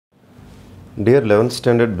Dear 11th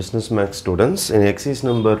standard business math students, in exercise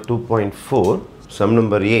number 2.4, sum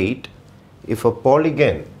number 8, if a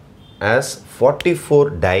polygon has 44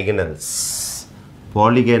 diagonals,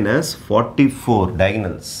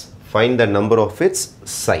 find the number of its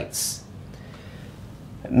sides.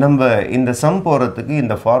 நம்ம இந்த sum போறதுக்கு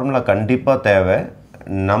இந்த formula கண்டிப்பா தேவை.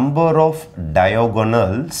 Number of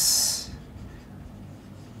diagonals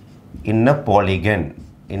in a polygon.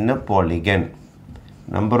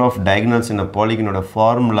 Number of diagonals in a polygon oda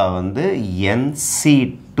formula வந்து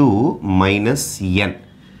nc2 minus n.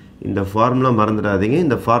 இந்த formula மறந்துடாதீங்க.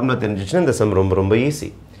 இந்த formula தெரிஞ்சிச்சுனா இந்த sum ரொம்ப easy.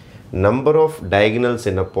 Number of diagonals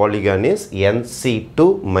in a polygon is nc2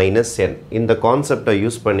 minus n. இந்த கான்செப்டை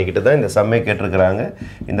use பண்ணிக்கிட்டு தான் இந்த சம்மை கேட்டிருக்கிறாங்க.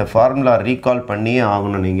 இந்த ஃபார்முலா ரீகால் பண்ணியே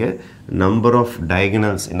ஆகணும் நீங்க. Number of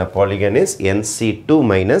diagonals in a polygon is nc2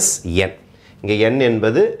 minus n. இங்கே n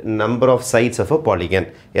என்பது number of sides of a polygon.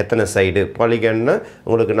 எத்தனை சைடு பாலிகன்னா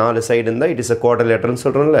உங்களுக்கு 4 சைடு இருந்தால் இட் இஸ் a quadrilateral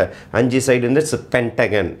சொல்கிறோம்ல. 5 சைடு இருந்தால் இட்ஸ்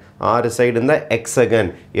pentagon. 6 சைடு இருந்தால் hexagon.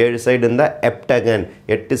 7 சைடு இருந்தால் heptagon.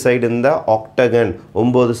 8 சைடு இருந்தால் octagon.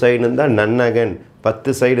 9 சைடு இருந்தால் nonagon.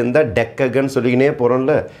 10 சைடு இருந்தால் டெக்ககன் சொல்லிக்கினே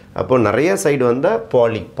போகிறோம்ல. அப்போ நிறைய சைடு வந்தால்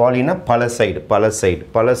பாலினா பல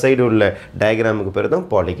சைடு உள்ள டயக்ராமுக்கு பேர் தான்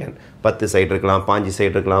பாலிகன். 10 சைடு இருக்கலாம், 5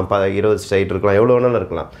 சைடு இருக்கலாம், 20 சைடு இருக்கலாம், எவ்வளோ வேணாலும்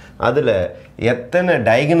இருக்கலாம். அதில் எத்தனை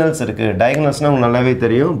டயகனல்ஸ் இருக்குது? டயகனல்ஸ்னால் உங்களுக்கு நல்லாவே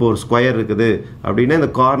தெரியும். இப்போ ஒரு ஸ்கொயர் இருக்குது அப்படின்னா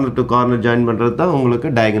இந்த கார்னர் டு கார்னர் ஜாயின் பண்ணுறது தான் உங்களுக்கு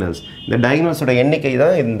டயகனல்ஸ். இந்த டயகனல்ஸோட எண்ணிக்கை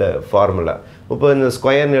தான் இந்த ஃபார்முலா. இப்போ இந்த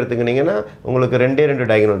ஸ்கொயர்னு எடுத்துக்கிட்டிங்கன்னா உங்களுக்கு 2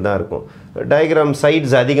 டயகனல் தான் இருக்கும். டயக்ராம்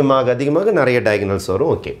சைட்ஸ் அதிகமாக நிறைய டயகனல்ஸ்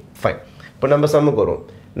வரும். Okay fine. இப்போ நம்ம சம்முக்கு வரும்.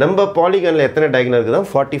 நம்ம பாலிகனில் எத்தனை டயகனல் இருக்குதா?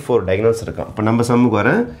 44 டயகனல்ஸ் இருக்கான். இப்போ நம்ம சம்முக்கு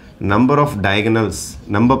வர நம்பர் ஆஃப் டயகனல்ஸ்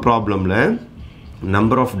நம்ம ப்ராப்ளமில்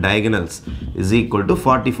number of diagonals is equal to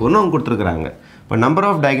 44ன்னு அவங்க கொடுத்துருக்குறாங்க. இப்போ நம்பர்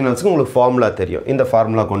ஆஃப் டயகனல்ஸ்க்கு உங்களுக்கு ஃபார்முலா தெரியும். இந்த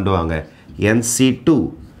ஃபார்முலா கொண்டு வாங்க. nc2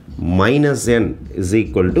 minus n is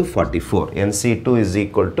equal to 44. nc2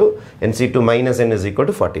 minus n is equal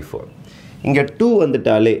to 44. இங்கே 2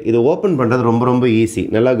 வந்துட்டாலே இது ஓப்பன் பண்ணுறது ரொம்ப ஈஸி.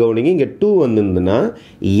 நல்லா கவனிங்க. இங்கே 2 வந்துருந்துன்னா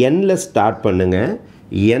nல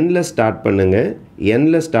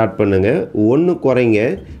ஸ்டார்ட் பண்ணுங்கள். ஒன்று குறைங்க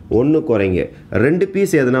 2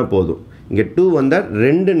 பீஸ் எதுனா போதும். இங்கே 2 வந்தால்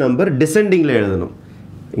 2 நம்பர் டிசெண்டிங்கில் எழுதணும்.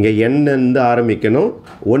 இங்கே n இருந்து ஆரம்பிக்கணும்.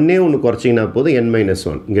 ஒன்று குறைச்சிங்கன்னா போதும்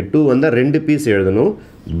n-1. இங்கே 2 வந்தால் 2 பீஸ் எழுதணும்.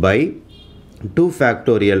 by 2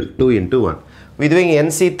 factorial 2 into 1. இதுவே இங்கே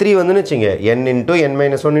nc3 வந்துன்னு வச்சுங்க n into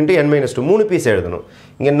n-1 into n-2 3 piece எழுதணும்.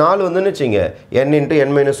 இங்கே 4 வந்துன்னு வச்சுங்க n into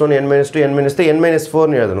n-1 n-2 n-3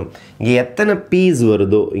 n-4ன்னு எழுதணும். இங்கே எத்தனை பீஸ்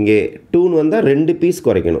வருதோ இங்கே 2ன்னு வந்தால் 2 பீஸ்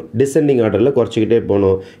குறைக்கணும். டிசெண்டிங் ஆர்டரில் குறைச்சிக்கிட்டே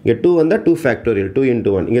போகணும். இங்கே 2 வந்தால் 2 factorial 2 into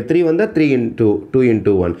 1. இங்கே 3 வந்தால் 3 into 2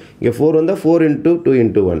 into 1. இங்கே 4 வந்தால் 4 into 2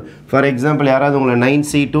 into 1. ஃபார் எக்ஸாம்பிள் யாராவது உங்களை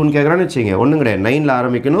 9c2ன்னு கேட்குறான்னு வச்சுங்க. ஒன்றும் கிடையாது. 9ல்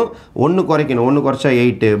ஆரம்பிக்கணும். 1 குறைக்கணும். 1 குறைச்சா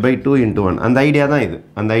 8 by 2 into 1. அந்த ஐடியா தான்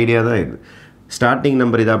இது. ஸ்டார்டிங்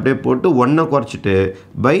நம்பர் இதை அப்படியே போட்டு 1 குறைச்சிட்டு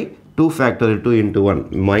by 2 factorial 2 into 1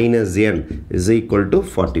 minus n is equal to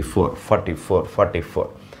 44.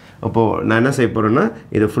 அப்போது நான் என்ன செய்ய போகிறேன்னா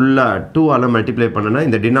இதை ஃபுல்லாக 2ஆல் மல்டிப்ளை பண்ணேன்னா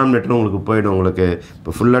இந்த டினாமினேட்டரும் உங்களுக்கு போயிடும். உங்களுக்கு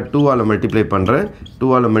இப்போ ஃபுல்லாக 2ஆல் மல்டிப்ளை பண்ணுறேன்.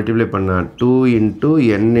 2ஆல் மல்டிப்ளை பண்ணால் 2 into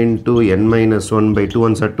n into n-1 by 2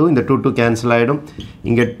 1s are 2. இந்த 2 கேன்சல் ஆகிடும்.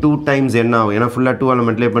 இங்கே 2 times n ஆகும். ஏன்னா ஃபுல்லாக 2ஆல்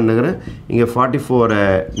மல்டிப்ளை பண்ணுகிறேன். இங்கே 44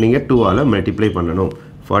 நீங்கள் 2ஆல் மல்டிப்ளை பண்ணணும்.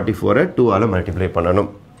 44 2ஆல் மல்டிப்ளை பண்ணணும்.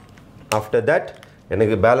 ஆஃப்டர் தட்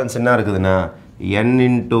எனக்கு பேலன்ஸ் என்ன இருக்குதுன்னா n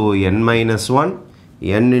into n-1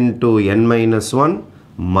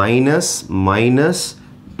 minus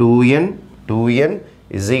 2n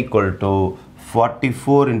is equal to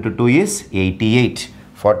 44 into 2 is 88.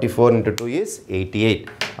 44 into 2 is 88.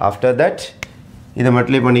 After that இதை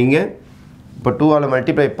மல்டிப்ளை பண்ணிங்க. இப்போ 2ஆல்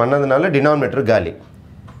மல்டிப்ளை பண்ணதுனால டினாமினேட்டர் காலி.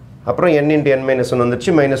 அப்புறம் n into n-1 வந்துச்சு.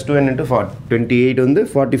 minus 2n into 28 வந்து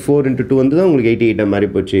 44 into 2 வந்து தான் உங்களுக்கு 88 மாதிரி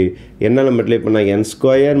போச்சு. என்னால் மல்டிப்ளை பண்ணால்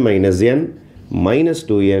n² minus n minus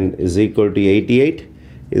 2n is equal to 88.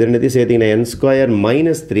 இது ரெண்டுத்தையும் சேர்த்திங்கன்னா n²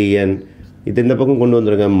 minus 3n இது இந்த பக்கம் கொண்டு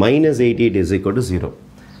வந்துருங்க. minus 88 is equal to 0.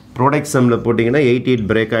 Product சம்மில் போட்டிங்கன்னா 88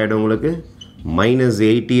 பிரேக் ஆகிடும் உங்களுக்கு. minus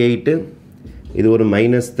 88 இது ஒரு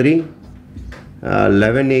minus 3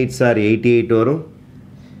 11 8s are 88 வரும்.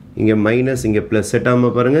 இங்கே மைனஸ் இங்கே ப்ளஸ் செட்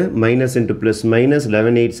ஆகாமல் பாருங்கள். Minus into plus minus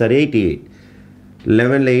 11 8s are 88.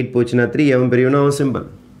 11ல் 8 போச்சுன்னா 3 எவன் பெரியவனா அவன் சிம்பிள்.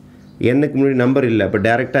 என்னுக்கு முன்னாடி நம்பர் இல்லை. அப்போ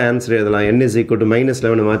டேரெக்டாக ஆன்சர் எழுதலாம். n is equal to minus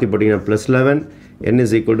 11 மாற்றி போட்டிங்கன்னா plus 11 n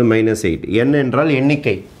is equal to minus 8. n என்றால்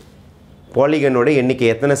எண்ணிக்கை, பாலிகனோட எண்ணிக்கை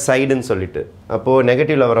எத்தனை சைடுன்னு சொல்லிட்டு. அப்போது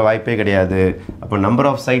நெகட்டிவில் வர வாய்ப்பே கிடையாது. அப்போ நம்பர்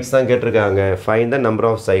ஆஃப் சைட்ஸ் தான் கேட்டிருக்காங்க. Find the number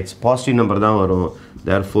of sides. Positive number தான் வரும்.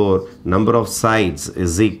 therefore number of sides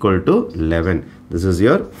is equal to 11. This is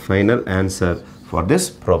your final answer for this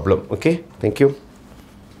problem. Okay, thank you.